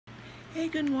Hey,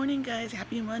 good morning, guys.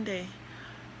 Happy Monday.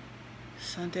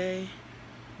 Sunday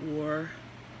wore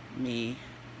me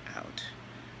out.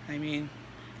 I mean,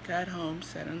 got home,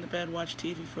 sat on the bed, watched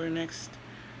TV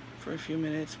for a few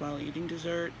minutes while eating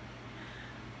dessert.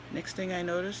 Next thing I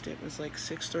noticed, it was like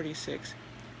 6:36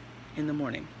 in the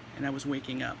morning, and I was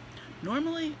waking up.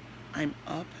 Normally, I'm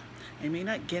up. I may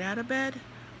not get out of bed,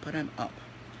 but I'm up.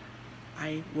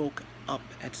 I woke up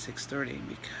at 6:30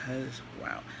 because,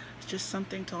 wow, it's just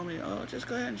something told me, oh, just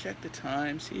go ahead and check the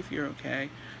time, see if you're okay.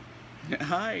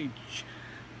 I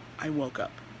woke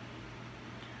up.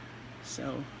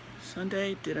 So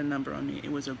Sunday did a number on me.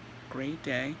 It was a great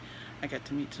day. I got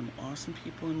to meet some awesome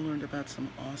people and learned about some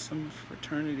awesome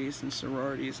fraternities and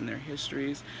sororities and their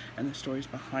histories and the stories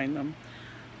behind them.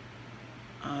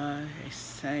 I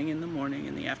sang in the morning.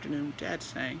 In the afternoon, Dad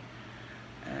sang,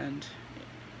 and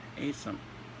ate some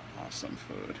awesome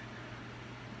food.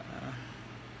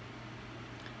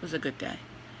 It was a good day.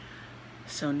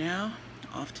 So now,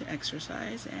 off to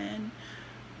exercise and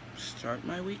start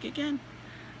my week again.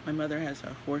 My mother has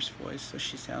a hoarse voice, so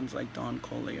she sounds like Don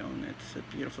Corleone. It's a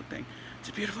beautiful thing. It's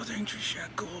a beautiful thing,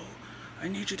 Trisha. Go. I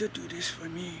need you to do this for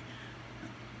me.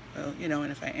 Well, you know,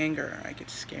 and if I anger her, I get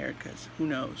scared because who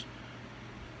knows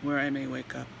where I may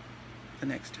wake up the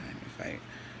next time if I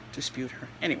dispute her.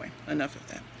 Anyway, enough of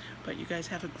that. But you guys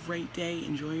have a great day.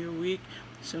 Enjoy your week.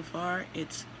 So far,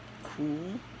 it's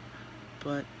cool,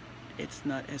 but it's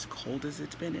not as cold as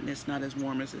it's been, and it's not as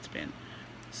warm as it's been.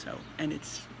 So, and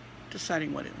it's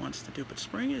deciding what it wants to do. But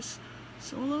spring is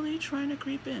slowly trying to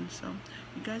creep in. So,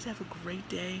 you guys have a great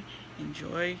day.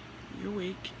 Enjoy your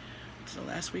week. It's the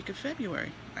last week of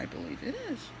February. I believe it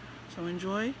is. So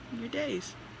enjoy your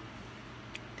days.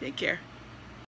 Take care.